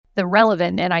the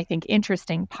relevant and I think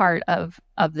interesting part of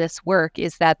this work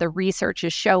is that the research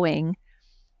is showing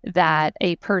that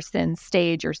a person's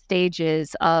stage or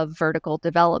stages of vertical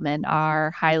development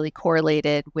are highly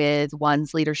correlated with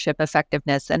one's leadership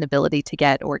effectiveness and ability to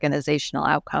get organizational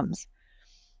outcomes.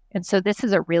 And so this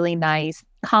is a really nice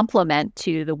complement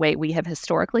to the way we have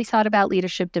historically thought about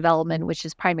leadership development, which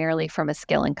is primarily from a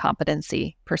skill and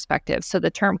competency perspective. So the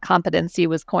term competency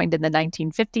was coined in the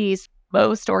 1950s.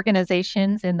 Most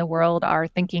organizations in the world are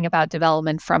thinking about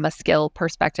development from a skill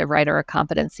perspective, right, or a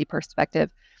competency perspective,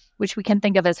 which we can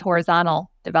think of as horizontal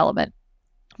development.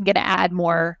 I'm going to add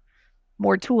more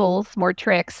tools, more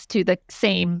tricks to the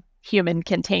same human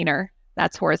container.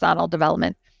 That's horizontal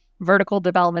development. Vertical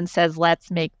development says,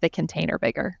 let's make the container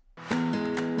bigger.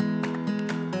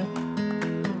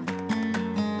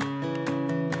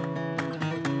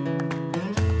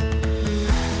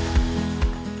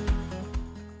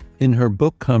 In her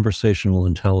book, Conversational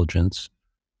Intelligence,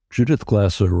 Judith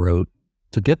Glaser wrote,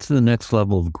 "To get to the next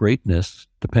level of greatness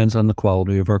depends on the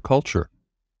quality of our culture,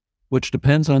 which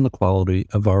depends on the quality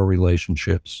of our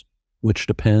relationships, which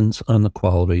depends on the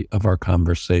quality of our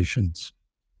conversations.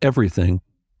 Everything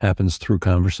happens through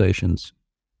conversations."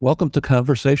 Welcome to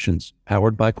Conversations,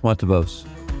 powered by Quantivos.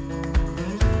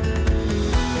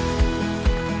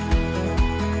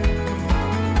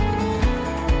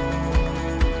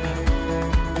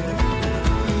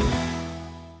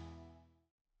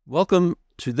 Welcome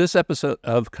to this episode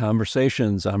of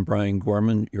Conversations. I'm Brian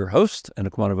Gorman, your host and a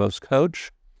Quantivos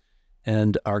coach.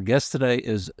 And our guest today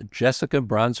is Jessica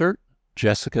Bronzert.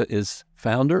 Jessica is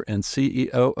founder and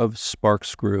CEO of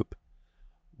Sparks Group.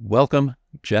 Welcome,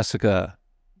 Jessica.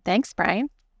 Thanks, Brian.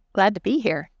 Glad to be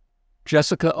here.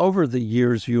 Jessica, over the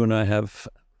years, you and I have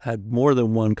had more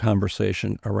than one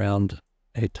conversation around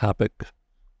a topic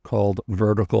called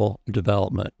vertical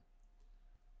development.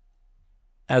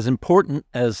 As important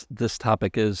as this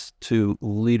topic is to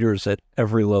leaders at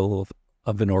every level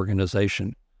of an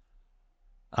organization,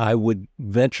 I would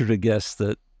venture to guess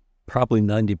that probably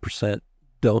 90%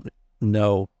 don't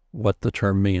know what the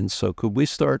term means. So could we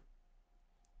start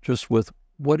just with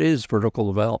what is vertical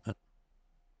development?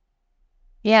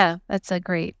 Yeah, that's a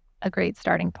great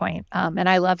starting point. And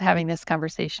I love having this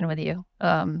conversation with you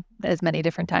as many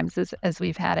different times as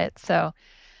we've had it. So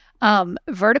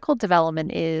vertical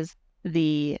development is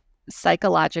the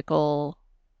psychological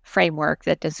framework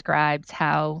that describes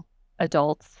how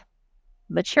adults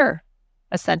mature,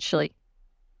 essentially.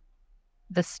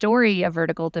 The story of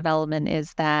vertical development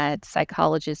is that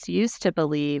psychologists used to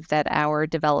believe that our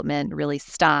development really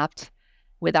stopped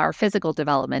with our physical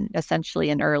development,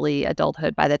 essentially in early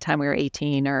adulthood by the time we were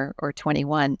 18 or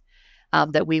 21,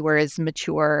 that we were as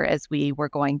mature as we were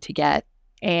going to get.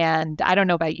 And I don't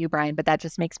know about you, Brian, but that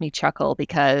just makes me chuckle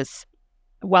because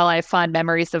while I have fond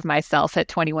memories of myself at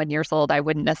 21 years old, I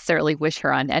wouldn't necessarily wish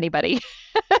her on anybody.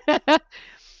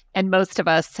 And most of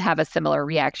us have a similar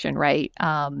reaction, right?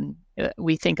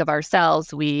 We think of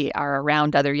ourselves, we are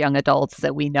around other young adults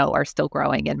that we know are still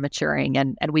growing and maturing,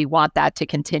 and we want that to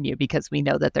continue because we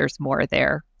know that there's more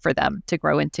there for them to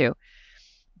grow into.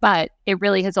 But it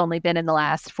really has only been in the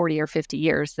last 40 or 50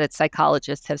 years that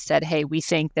psychologists have said, hey, we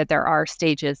think that there are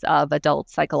stages of adult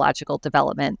psychological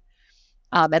development,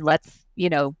 and let's,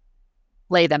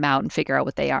 lay them out and figure out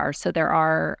what they are. So there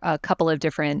are a couple of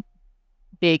different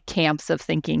big camps of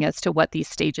thinking as to what these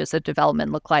stages of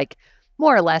development look like.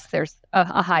 More or less, there's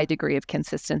a high degree of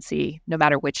consistency, no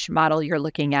matter which model you're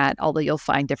looking at, although you'll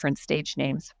find different stage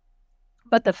names.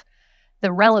 But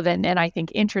the relevant and I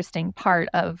think interesting part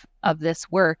of this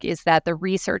work is that the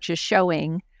research is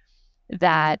showing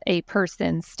that a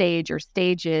person's stage or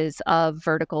stages of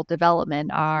vertical development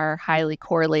are highly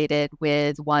correlated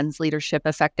with one's leadership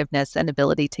effectiveness and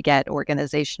ability to get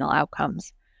organizational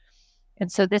outcomes.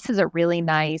 And so this is a really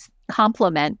nice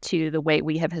complement to the way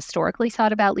we have historically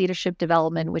thought about leadership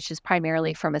development, which is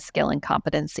primarily from a skill and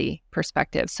competency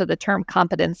perspective. So the term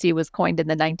competency was coined in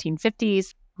the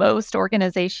 1950s. Most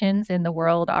organizations in the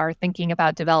world are thinking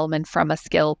about development from a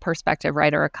skill perspective,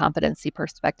 right, or a competency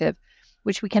perspective,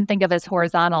 which we can think of as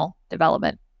horizontal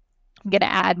development. I'm going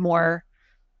to add more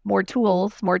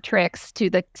tools, more tricks to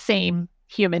the same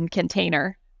human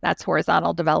container. That's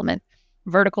horizontal development.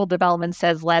 Vertical development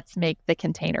says, let's make the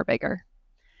container bigger.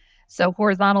 So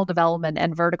horizontal development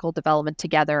and vertical development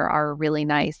together are a really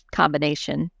nice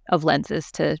combination of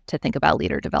lenses to think about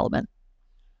leader development.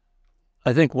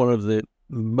 I think one of the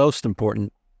most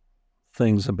important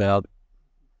things about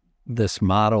this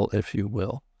model, if you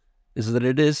will, is that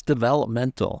it is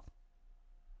developmental.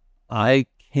 I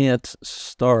can't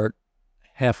start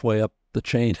halfway up the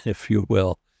chain, if you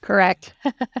will. Correct.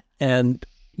 And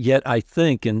Yet I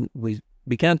think, and we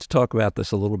began to talk about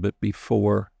this a little bit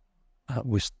before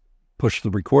we pushed the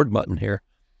record button here,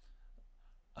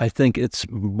 I think it's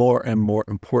more and more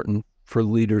important for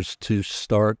leaders to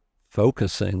start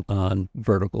focusing on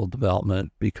vertical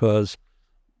development, because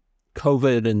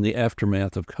COVID and the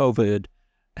aftermath of COVID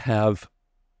have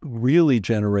really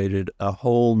generated a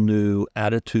whole new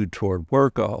attitude toward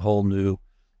work, a whole new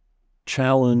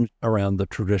challenge around the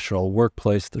traditional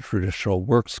workplace, the traditional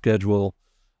work schedule,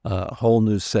 a whole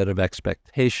new set of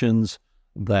expectations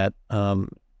that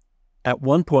at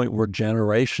one point were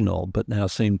generational, but now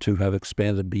seem to have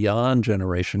expanded beyond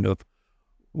generation of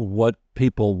what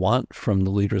people want from the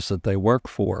leaders that they work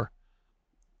for.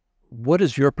 What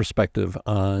is your perspective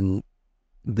on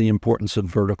the importance of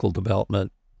vertical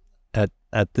development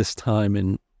at this time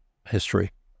in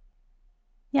history?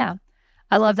 Yeah,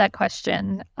 I love that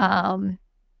question. And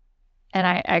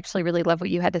I actually really love what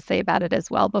you had to say about it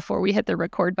as well before we hit the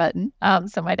record button.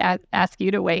 So I might ask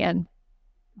you to weigh in.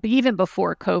 But even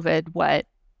before COVID, what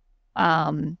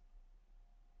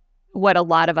a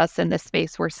lot of us in this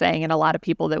space were saying, and a lot of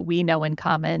people that we know in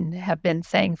common have been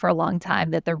saying for a long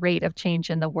time, that the rate of change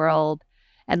in the world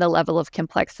and the level of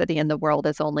complexity in the world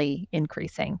is only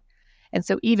increasing. And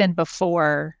so even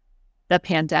before the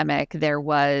pandemic, there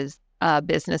was a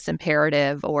business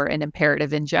imperative, or an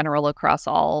imperative in general across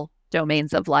all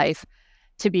domains of life,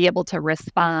 to be able to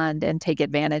respond and take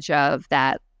advantage of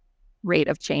that rate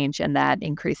of change and that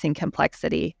increasing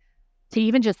complexity, to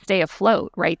even just stay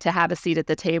afloat, right? To have a seat at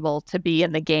the table, to be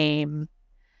in the game.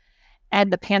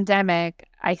 And the pandemic,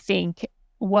 I think,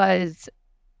 was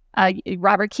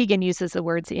Robert Keegan uses the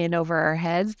words "in over our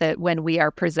heads," that when we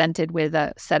are presented with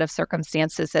a set of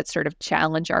circumstances that sort of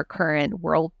challenge our current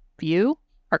worldview,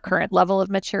 our current level of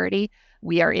maturity,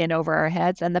 we are in over our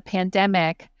heads. And the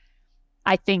pandemic,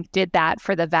 I think, did that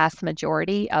for the vast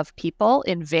majority of people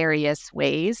in various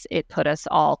ways. It put us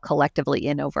all collectively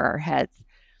in over our heads.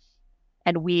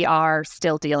 And we are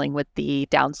still dealing with the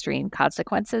downstream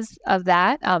consequences of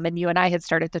that. And you and I had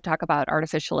started to talk about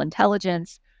artificial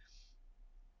intelligence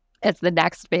as the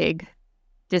next big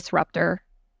disruptor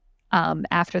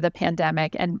after the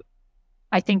pandemic. And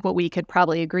I think what we could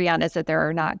probably agree on is that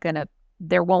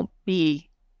there won't be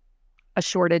a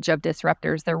shortage of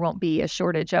disruptors. There won't be a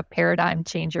shortage of paradigm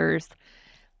changers.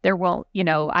 There won't,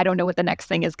 I don't know what the next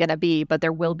thing is going to be, but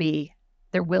there will be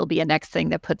a next thing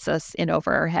that puts us in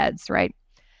over our heads, right?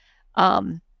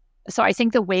 So I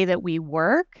think the way that we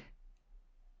work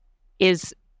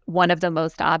is one of the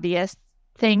most obvious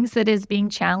things that is being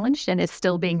challenged and is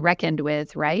still being reckoned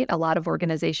with, right? A lot of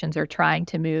organizations are trying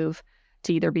to move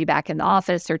to either be back in the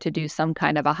office or to do some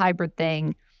kind of a hybrid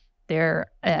thing. The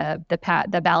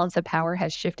balance of power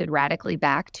has shifted radically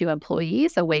back to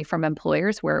employees, away from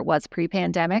employers, where it was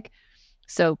pre-pandemic.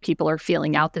 So people are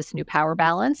feeling out this new power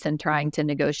balance and trying to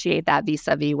negotiate that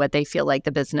vis-a-vis what they feel like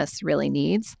the business really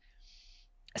needs.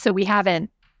 So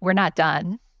we're not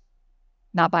done,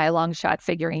 not by a long shot,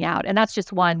 figuring out. And that's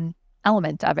just one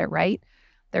element of it, right?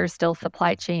 There's still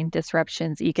supply chain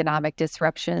disruptions, economic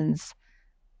disruptions,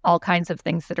 all kinds of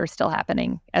things that are still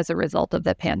happening as a result of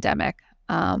the pandemic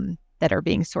that are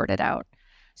being sorted out.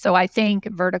 So I think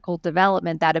vertical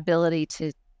development,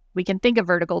 we can think of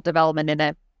vertical development in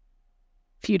a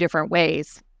few different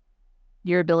ways.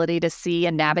 Your ability to see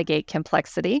and navigate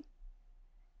complexity,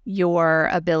 your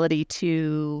ability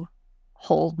to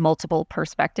hold multiple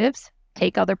perspectives,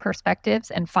 take other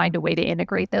perspectives, and find a way to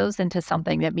integrate those into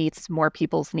something that meets more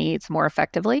people's needs more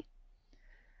effectively.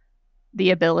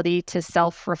 The ability to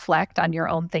self-reflect on your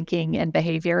own thinking and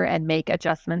behavior and make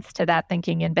adjustments to that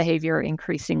thinking and behavior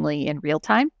increasingly in real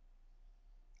time.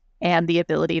 And the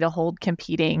ability to hold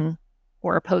competing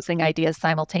or opposing ideas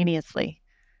simultaneously.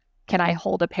 Can I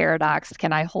hold a paradox?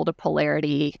 Can I hold a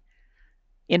polarity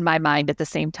in my mind at the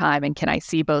same time? And can I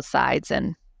see both sides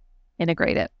and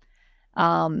integrate it?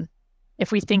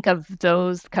 If we think of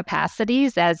those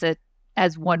capacities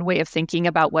as one way of thinking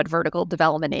about what vertical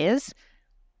development is,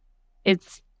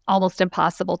 it's almost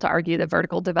impossible to argue that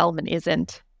vertical development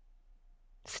isn't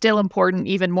still important,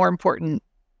 even more important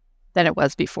than it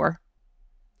was before.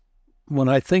 When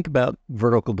I think about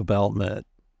vertical development,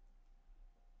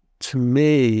 to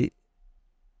me,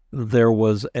 there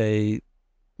was a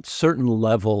certain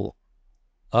level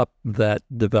up that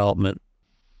development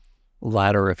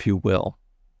ladder, if you will,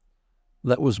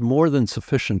 that was more than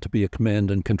sufficient to be a command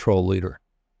and control leader.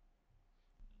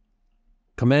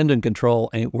 Command and control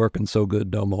ain't working so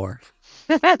good no more.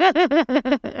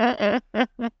 Quite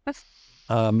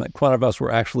of us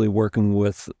were actually working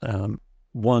with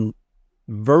one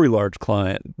very large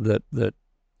client that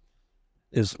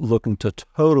is looking to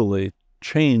totally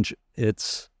change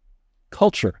its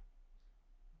culture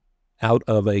out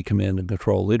of a command and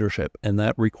control leadership, and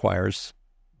that requires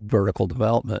vertical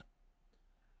development.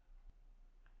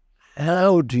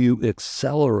 How do you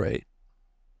accelerate?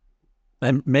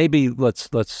 And maybe let's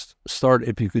start,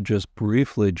 if you could just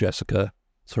briefly, Jessica,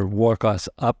 sort of walk us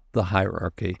up the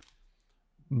hierarchy.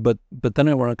 But then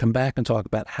I want to come back and talk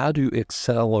about how do you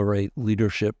accelerate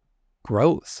leadership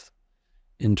growth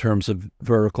in terms of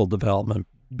vertical development,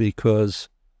 because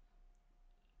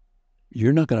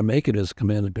you're not going to make it as a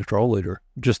command and control leader,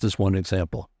 just as one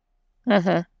example.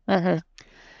 Uh-huh, uh-huh.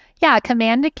 Yeah,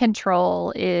 command and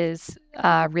control is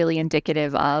really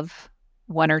indicative of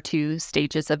one or two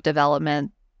stages of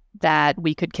development that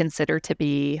we could consider to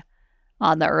be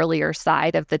on the earlier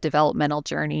side of the developmental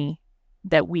journey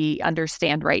that we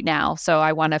understand right now. So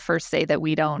I want to first say that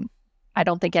I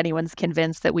don't think anyone's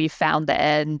convinced that we've found the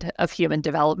end of human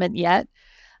development yet.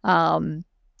 And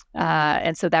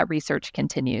so that research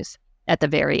continues at the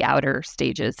very outer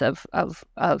stages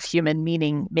of human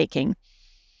meaning making.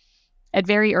 At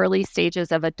very early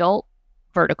stages of adult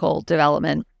vertical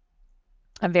development,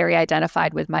 I'm very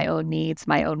identified with my own needs,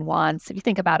 my own wants. If you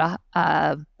think about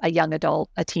a young adult,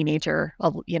 a teenager,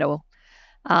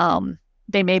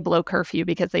 they may blow curfew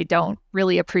because they don't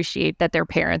really appreciate that their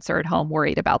parents are at home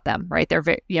worried about them, right? They're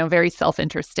very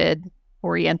self-interested,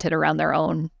 oriented around their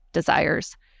own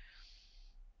desires.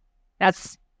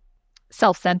 That's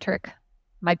self-centric,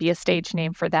 might be a stage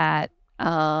name for that.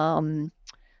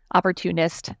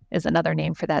 Opportunist is another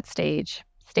name for that stage.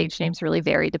 Stage names really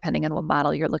vary depending on what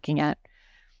model you're looking at.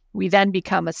 We then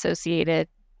become associated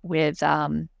with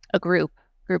a group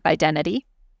identity.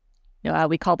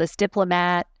 We call this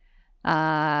diplomat.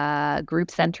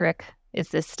 Group-centric is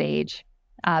this stage.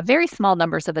 Very small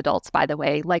numbers of adults, by the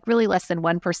way, like really less than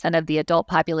 1% of the adult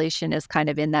population is kind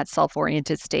of in that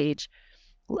self-oriented stage.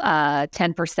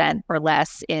 10% or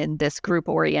less in this group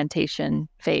orientation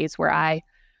phase where I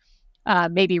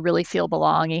maybe really feel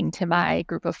belonging to my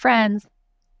group of friends,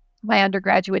 my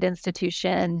undergraduate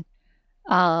institution,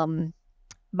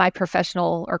 my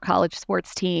professional or college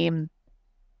sports team,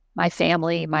 my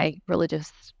family, my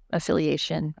religious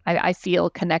affiliation. I feel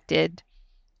connected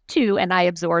to, and I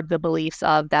absorb the beliefs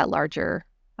of that larger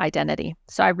identity.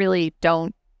 So I really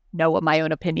don't know what my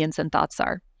own opinions and thoughts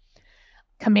are.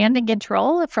 Command and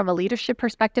control from a leadership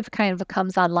perspective kind of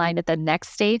comes online at the next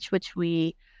stage, which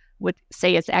we would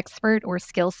say is expert or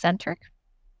skill-centric.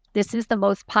 This is the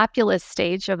most populous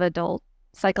stage of adult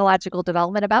psychological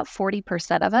development. About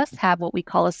 40% of us have what we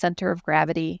call a center of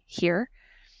gravity here.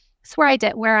 It's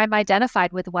where I'm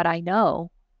identified with what I know.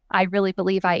 I really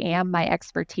believe I am my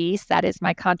expertise. That is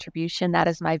my contribution. That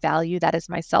is my value. That is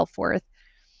my self-worth.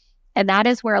 And that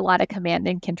is where a lot of command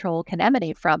and control can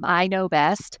emanate from. I know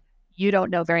best. You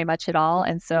don't know very much at all.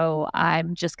 And so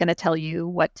I'm just going to tell you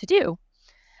what to do.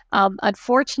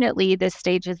 Unfortunately, this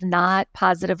stage is not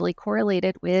positively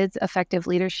correlated with effective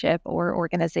leadership or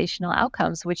organizational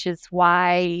outcomes, which is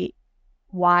why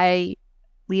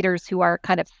leaders who are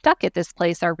kind of stuck at this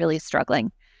place are really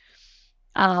struggling.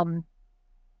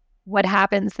 What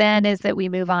happens then is that we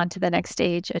move on to the next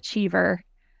stage, achiever,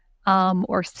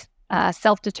 or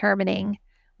self-determining,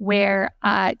 where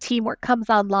teamwork comes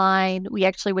online. We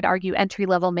actually would argue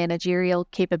entry-level managerial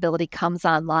capability comes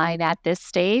online at this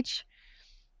stage.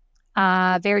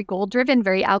 Very goal-driven,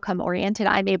 very outcome-oriented.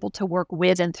 I'm able to work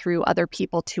with and through other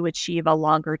people to achieve a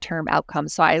longer-term outcome.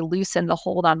 So I loosen the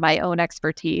hold on my own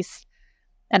expertise,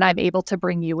 and I'm able to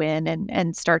bring you in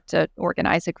and start to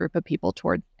organize a group of people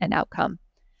toward an outcome.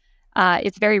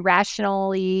 It's very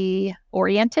rationally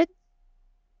oriented,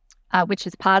 which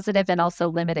is positive and also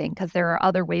limiting, because there are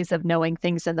other ways of knowing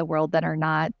things in the world that are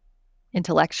not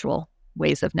intellectual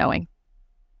ways of knowing.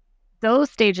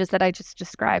 Those stages that I just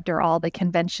described are all the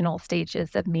conventional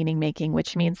stages of meaning making,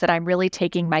 which means that I'm really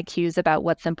taking my cues about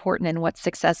what's important and what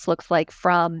success looks like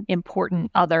from important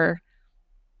other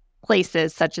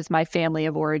places, such as my family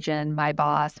of origin, my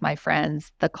boss, my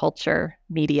friends, the culture,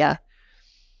 media.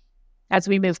 As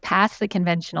we move past the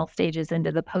conventional stages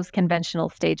into the post-conventional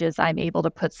stages, I'm able to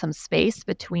put some space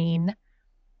between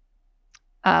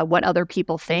what other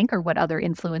people think or what other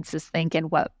influences think and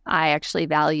what I actually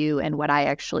value and what I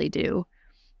actually do.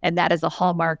 And that is a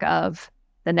hallmark of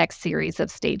the next series of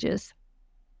stages.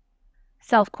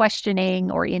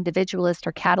 Self-questioning or individualist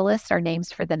or catalyst are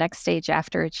names for the next stage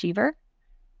after achiever.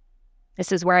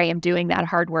 This is where I am doing that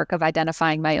hard work of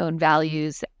identifying my own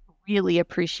values, really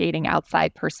appreciating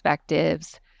outside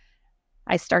perspectives.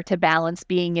 I start to balance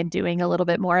being and doing a little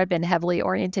bit more. I've been heavily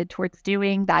oriented towards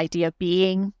doing. The idea of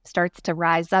being starts to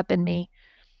rise up in me.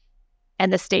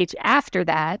 And the stage after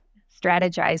that,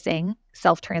 strategizing,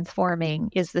 self-transforming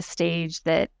is the stage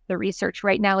that the research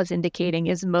right now is indicating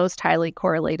is most highly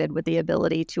correlated with the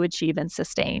ability to achieve and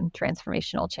sustain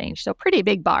transformational change. So pretty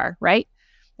big bar, right?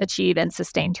 Achieve and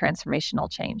sustain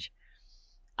transformational change.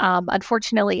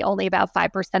 Unfortunately, only about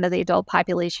 5% of the adult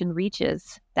population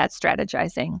reaches that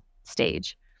strategizing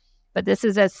stage. But this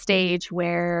is a stage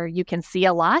where you can see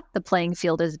a lot. The playing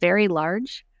field is very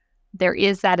large. There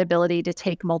is that ability to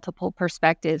take multiple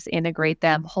perspectives, integrate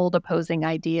them, hold opposing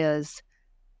ideas,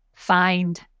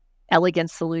 find elegant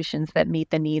solutions that meet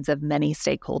the needs of many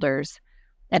stakeholders,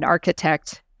 and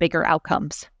architect bigger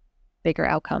outcomes, bigger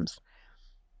outcomes.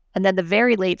 And then the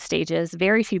very late stages,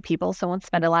 very few people, so won't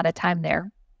spend a lot of time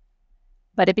there,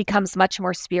 but it becomes much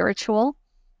more spiritual.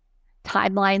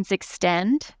 Timelines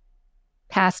extend,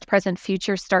 past, present,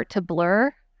 future start to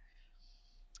blur.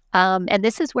 And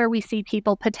this is where we see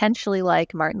people potentially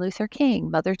like Martin Luther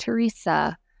King, Mother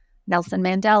Teresa, Nelson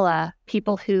Mandela,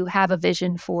 people who have a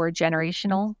vision for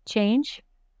generational change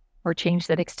or change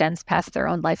that extends past their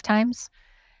own lifetimes.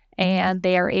 And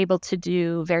they are able to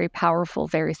do very powerful,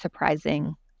 very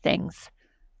surprising things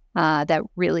that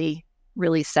really,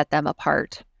 really set them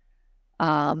apart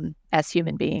as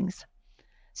human beings.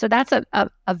 So that's a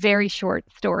very short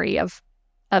story of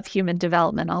human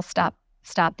development. I'll stop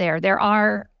there. There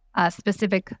are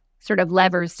specific sort of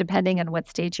levers depending on what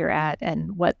stage you're at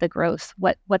and what the growth,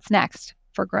 what's next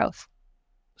for growth.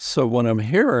 So what I'm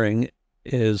hearing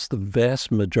is the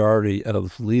vast majority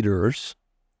of leaders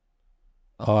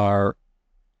are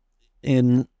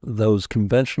in those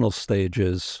conventional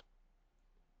stages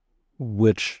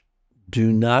which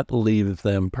do not leave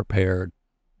them prepared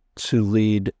to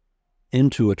lead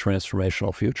into a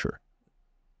transformational future.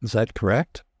 Is that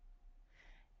correct?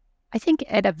 I think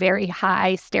at a very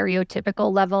high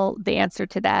stereotypical level, the answer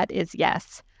to that is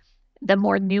yes. The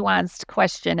more nuanced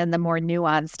question and the more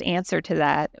nuanced answer to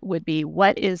that would be,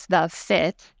 what is the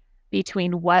fit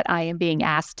between what I am being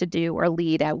asked to do or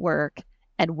lead at work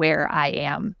and where I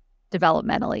am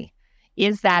developmentally?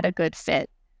 Is that a good fit?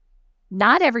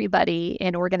 Not everybody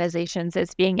in organizations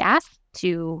is being asked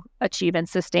to achieve and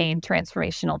sustain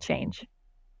transformational change,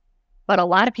 but a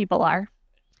lot of people are.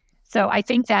 So I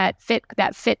think that fit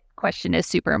question is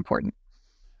super important.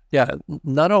 Yeah,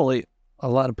 not only a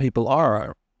lot of people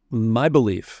are, my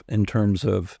belief in terms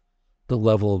of the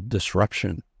level of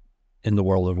disruption in the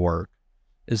world of work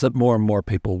is that more and more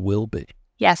people will be.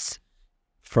 Yes.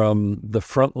 From the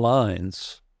front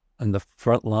lines and the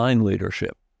frontline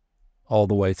leadership all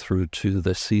the way through to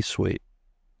the C-suite.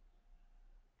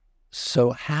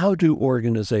 So how do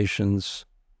organizations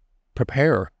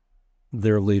prepare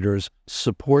their leaders,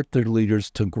 support their leaders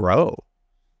to grow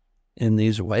in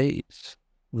these ways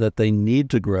that they need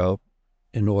to grow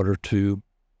in order to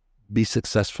be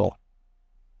successful?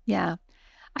 Yeah.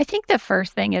 I think the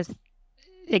first thing is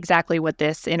exactly what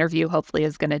this interview hopefully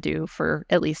is going to do for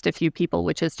at least a few people,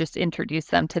 which is just introduce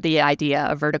them to the idea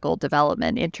of vertical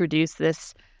development, introduce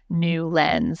this new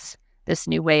lens, this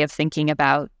new way of thinking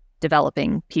about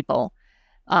developing people.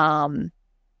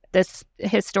 This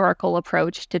historical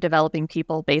approach to developing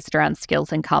people based around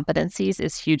skills and competencies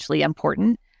is hugely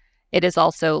important. It is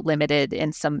also limited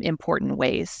in some important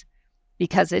ways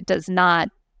because it does not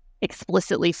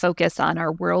explicitly focus on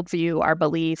our worldview, our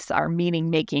beliefs, our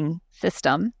meaning-making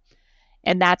system.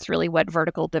 And that's really what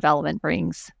vertical development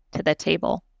brings to the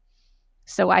table.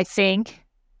 So I think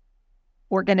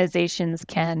organizations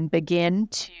can begin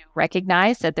to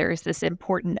recognize that there is this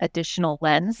important additional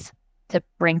lens to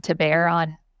bring to bear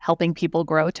on helping people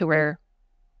grow to where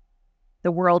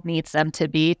the world needs them to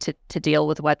be to deal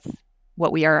with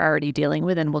what we are already dealing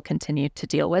with and will continue to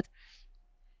deal with.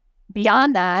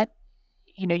 Beyond that,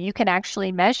 you can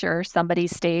actually measure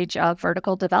somebody's stage of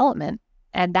vertical development.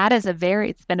 And that is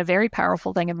it's been a very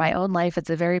powerful thing in my own life. It's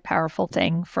a very powerful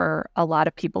thing for a lot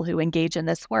of people who engage in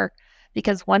this work,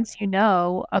 because once you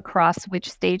know across which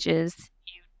stages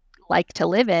you like to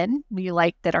live in, you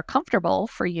like that are comfortable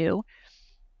for you,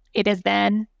 it is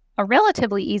then a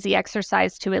relatively easy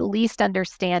exercise to at least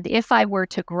understand, if I were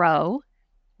to grow,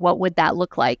 what would that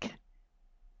look like?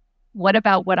 What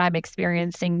about what I'm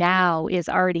experiencing now is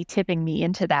already tipping me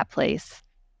into that place?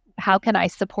 How can I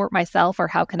support myself, or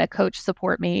how can a coach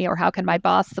support me, or how can my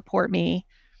boss support me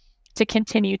to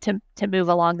continue to move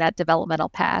along that developmental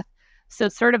path? So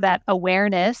sort of that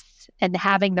awareness and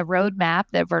having the roadmap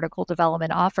that vertical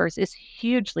development offers is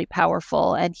hugely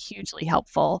powerful and hugely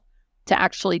helpful to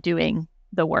actually doing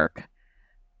the work.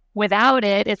 Without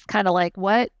it, it's kind of like,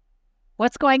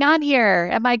 what's going on here?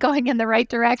 Am I going in the right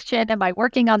direction? Am I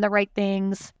working on the right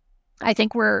things? I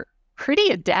think we're pretty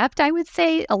adept, I would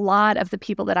say. A lot of the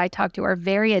people that I talk to are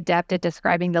very adept at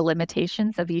describing the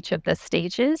limitations of each of the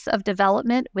stages of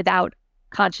development without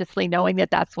consciously knowing that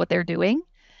that's what they're doing.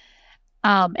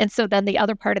 And so then the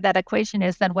other part of that equation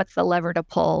is then what's the lever to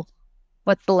pull?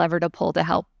 What's the lever to pull to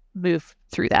help move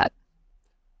through that?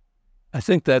 I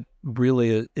think that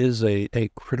really is a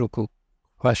critical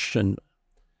question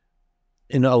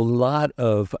in a lot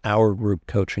of our group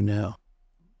coaching now.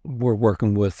 We're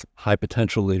working with high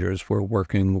potential leaders. We're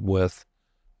working with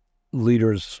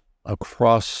leaders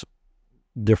across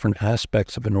different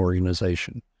aspects of an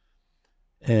organization.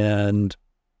 And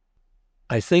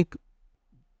I think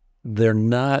they're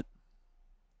not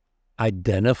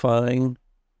identifying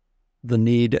the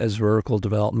need as vertical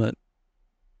development,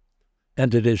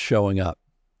 and it is showing up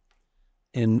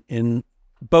in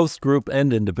both group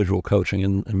and individual coaching,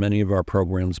 and many of our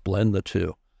programs blend the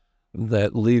two,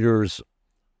 that leaders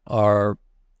are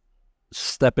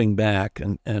stepping back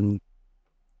and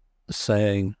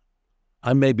saying,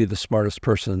 I may be the smartest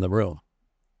person in the room,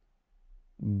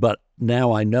 but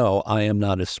now I know I am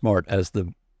not as smart as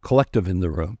the collective in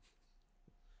the room.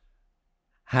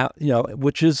 How,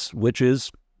 which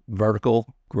is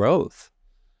vertical growth.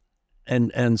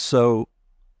 And so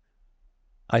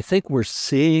I think we're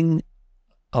seeing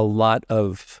a lot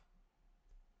of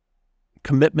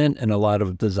commitment and a lot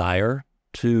of desire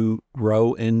to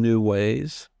grow in new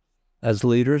ways as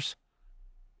leaders.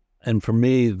 And for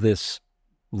me, this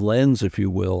lens, if you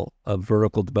will, of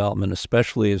vertical development,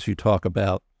 especially as you talk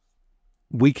about,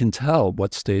 we can tell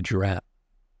what stage you're at.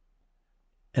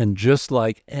 And just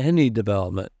like any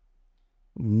development,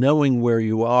 knowing where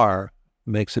you are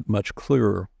makes it much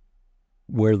clearer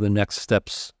where the next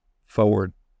steps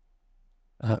forward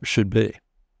should be.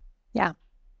 Yeah,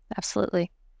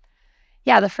 absolutely.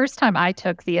 Yeah, the first time I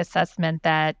took the assessment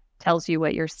that tells you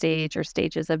what your stage or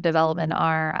stages of development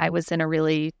are, I was in a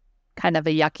really kind of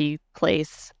a yucky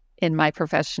place in my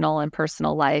professional and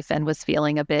personal life and was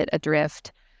feeling a bit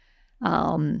adrift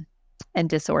and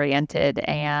disoriented.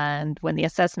 And when the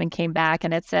assessment came back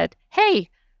and it said, hey,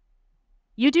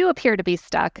 you do appear to be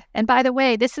stuck. And by the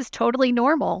way, this is totally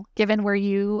normal given where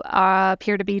you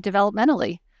appear to be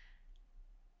developmentally.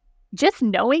 Just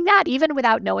knowing that, even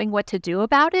without knowing what to do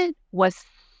about it, was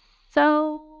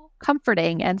so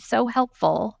comforting and so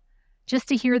helpful. Just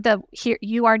to hear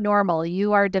you are normal,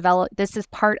 you are developed. This is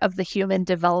part of the human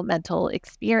developmental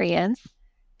experience.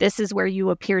 This is where you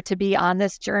appear to be on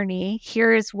this journey.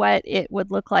 Here's what it would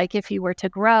look like if you were to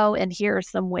grow, and here are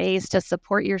some ways to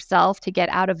support yourself to get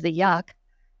out of the yuck.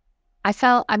 I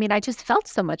just felt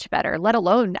so much better, let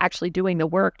alone actually doing the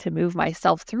work to move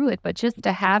myself through it, but just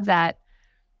to have that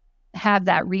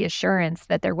reassurance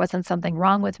that there wasn't something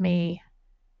wrong with me,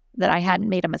 that I hadn't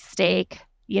made a mistake,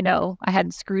 I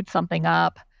hadn't screwed something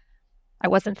up. I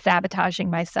wasn't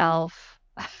sabotaging myself.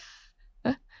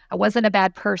 I wasn't a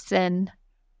bad person.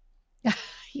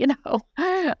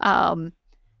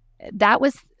 That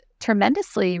was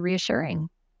tremendously reassuring.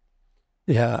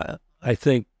 Yeah, I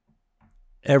think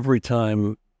every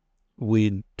time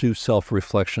we do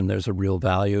self-reflection, there's a real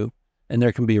value, and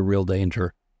there can be a real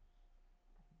danger,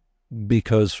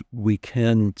 because we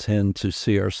can tend to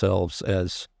see ourselves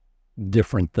as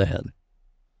different than,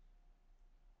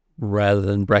 rather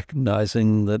than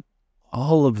recognizing that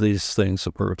all of these things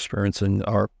that we're experiencing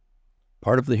are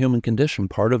part of the human condition,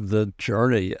 part of the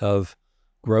journey of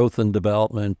growth and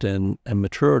development and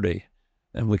maturity.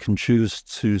 And we can choose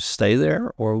to stay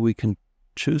there, or we can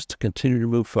choose to continue to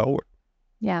move forward.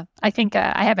 Yeah, I think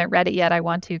I haven't read it yet. I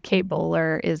want to. Kate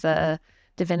Bowler is a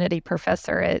divinity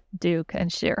professor at Duke,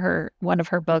 and one of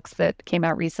her books that came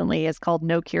out recently is called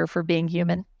No Cure for Being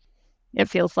Human. It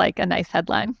feels like a nice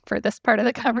headline for this part of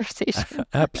the conversation.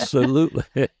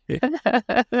 Absolutely.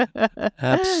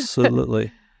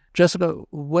 Absolutely. Jessica,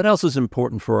 what else is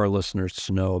important for our listeners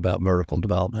to know about vertical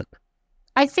development?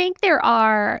 I think there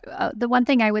are, the one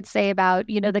thing I would say about,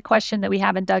 the question that we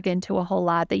haven't dug into a whole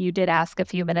lot that you did ask a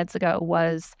few minutes ago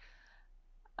was,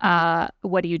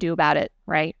 what do you do about it,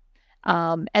 right?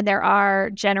 And there are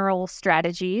general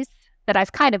strategies that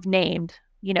I've kind of named.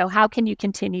 How can you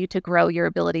continue to grow your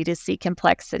ability to see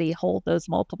complexity, hold those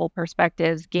multiple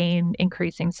perspectives, gain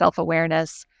increasing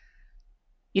self-awareness?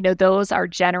 Those are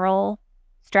general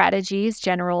strategies,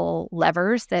 general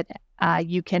levers that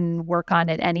you can work on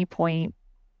at any point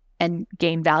and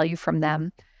gain value from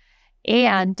them.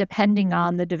 And depending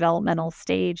on the developmental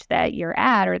stage that you're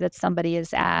at or that somebody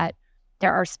is at,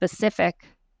 there are specific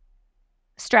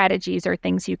strategies or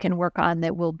things you can work on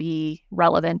that will be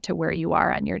relevant to where you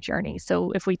are on your journey. So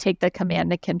if we take the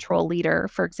command and control leader,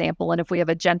 for example, and if we have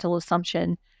a gentle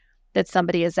assumption that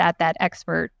somebody is at that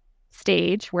expert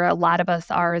stage where a lot of us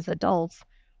are as adults,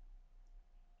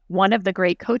 one of the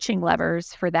great coaching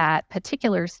levers for that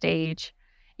particular stage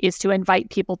is to invite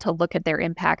people to look at their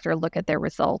impact or look at their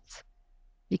results.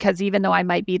 Because even though I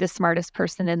might be the smartest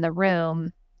person in the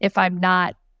room, if I'm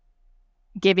not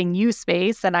giving you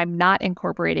space and I'm not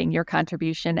incorporating your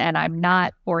contribution and I'm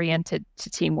not oriented to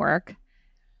teamwork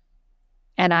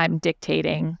and I'm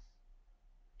dictating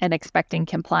and expecting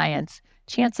compliance,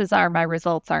 chances are my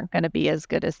results aren't going to be as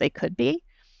good as they could be.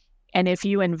 And if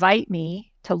you invite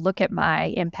me to look at my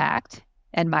impact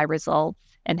and my results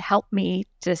and help me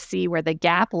to see where the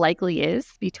gap likely is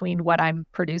between what I'm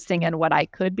producing and what I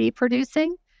could be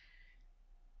producing,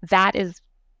 that is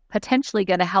potentially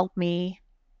going to help me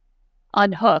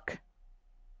unhook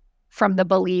from the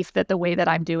belief that the way that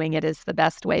I'm doing it is the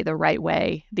best way, the right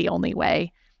way, the only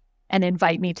way, and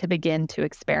invite me to begin to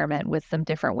experiment with some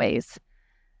different ways.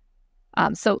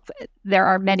 So there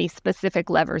are many specific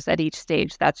levers at each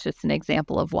stage. That's just an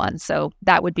example of one. So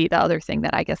that would be the other thing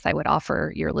that I guess I would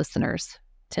offer your listeners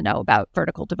to know about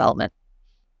vertical development.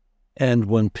 And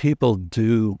when people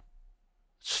do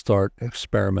start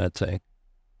experimenting,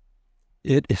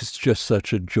 it is just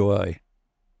such a joy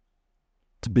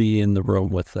to be in the room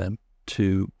with them,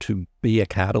 to be a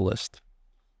catalyst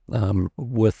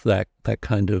with that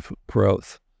kind of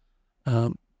growth.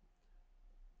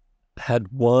 Had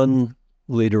one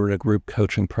leader in a group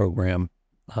coaching program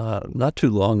not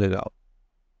too long ago,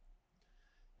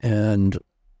 and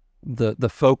the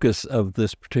focus of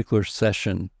this particular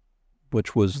session,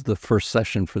 which was the first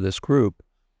session for this group,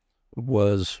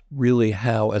 was really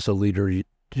how, as a leader,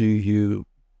 do you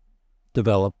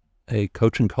develop a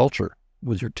coaching culture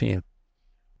with your team,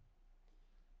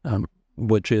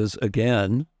 which is,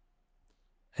 again,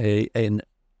 a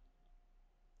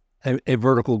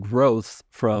vertical growth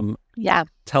from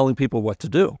telling people what to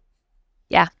do.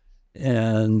 Yeah.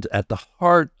 And at the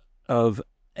heart of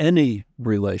any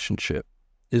relationship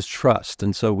is trust.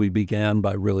 And so we began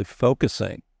by really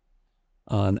focusing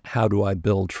on how do I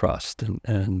build trust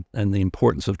and the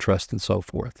importance of trust and so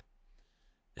forth.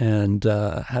 And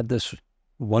had this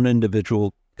one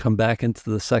individual come back into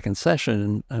the second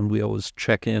session, and we always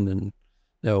check in and,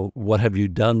 what have you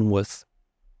done with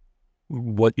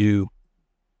what you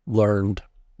learned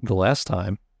the last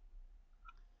time?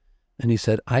 And he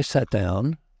said, I sat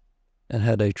down and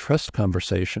had a trust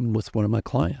conversation with one of my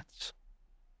clients.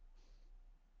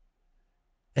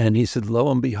 And he said,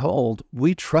 lo and behold,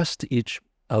 we trust each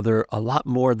other a lot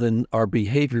more than our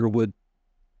behavior would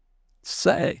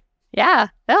say. Yeah.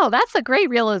 Oh, that's a great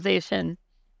realization.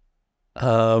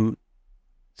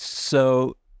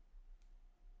 So,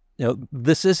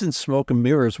 this isn't smoke and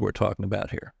mirrors we're talking about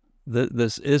here.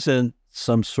 This isn't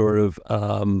some sort of,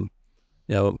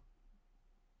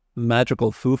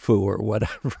 magical foo-foo or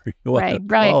whatever you want to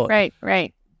call it.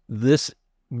 Right. This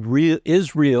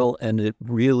is real, and it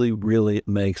really, really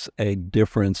makes a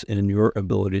difference in your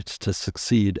ability to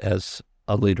succeed as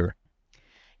a leader.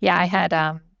 Yeah, I had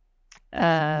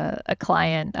a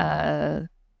client,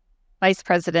 vice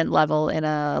president level in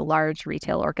a large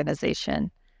retail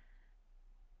organization,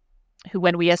 who,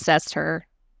 when we assessed her,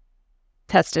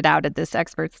 tested out at this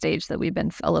expert stage that we've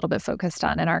been a little bit focused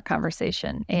on in our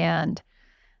conversation. And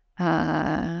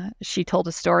she told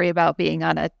a story about being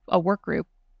on a work group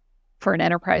for an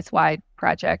enterprise-wide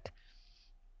project,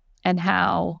 and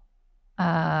how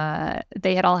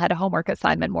they had all had a homework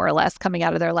assignment, more or less, coming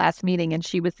out of their last meeting, and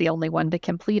she was the only one to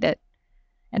complete it,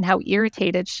 and how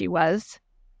irritated she was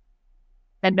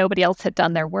that nobody else had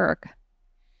done their work.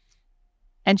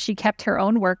 And she kept her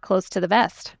own work close to the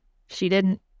vest. She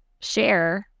didn't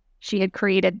share. She had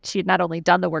not only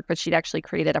done the work, but she'd actually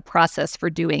created a process for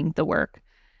doing the work.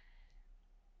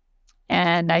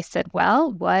 And I said,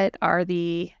 well, what are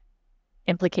the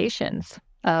implications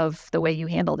of the way you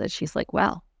handled it? She's like,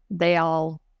 well, they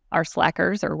all are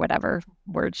slackers, or whatever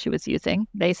word she was using.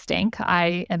 They stink.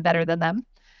 I am better than them.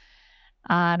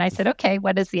 And I said, okay,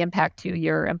 what is the impact to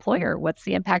your employer? What's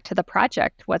the impact to the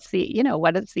project? What is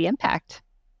the impact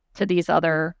to these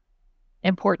other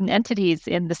important entities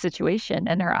in the situation?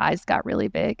 And her eyes got really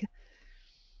big.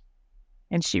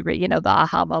 And she, the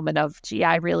aha moment of, gee,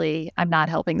 I'm not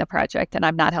helping the project, and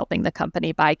I'm not helping the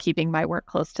company by keeping my work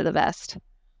close to the vest.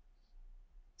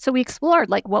 So we explored,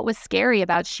 what was scary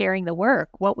about sharing the work?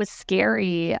 What was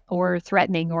scary or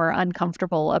threatening or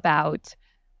uncomfortable about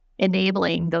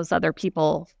enabling those other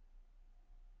people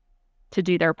to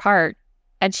do their part?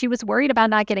 And she was worried about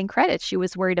not getting credit. She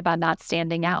was worried about not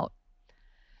standing out.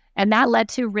 And that led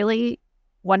to really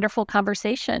wonderful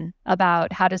conversation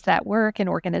about how does that work in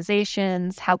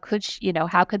organizations? How could she,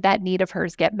 how could that need of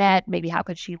hers get met? Maybe how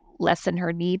could she lessen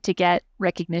her need to get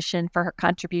recognition for her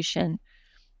contribution?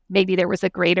 Maybe there was a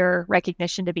greater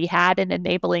recognition to be had in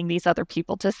enabling these other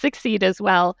people to succeed as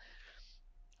well.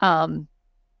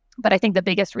 But I think the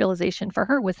biggest realization for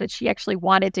her was that she actually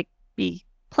wanted to be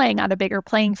playing on a bigger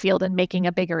playing field and making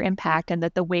a bigger impact, and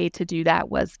that the way to do that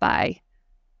was by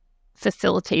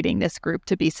facilitating this group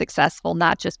to be successful,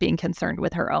 not just being concerned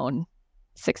with her own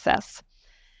success.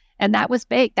 And that was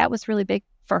big. That was really big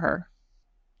for her.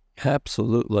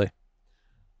 Absolutely.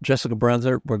 Jessica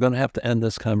Bronzert, we're going to have to end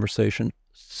this conversation.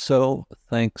 So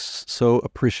thanks, so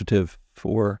appreciative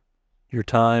for your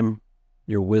time,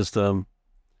 your wisdom,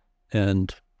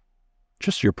 and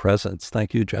just your presence.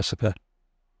 Thank you, Jessica.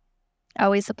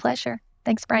 Always a pleasure.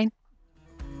 Thanks, Brian.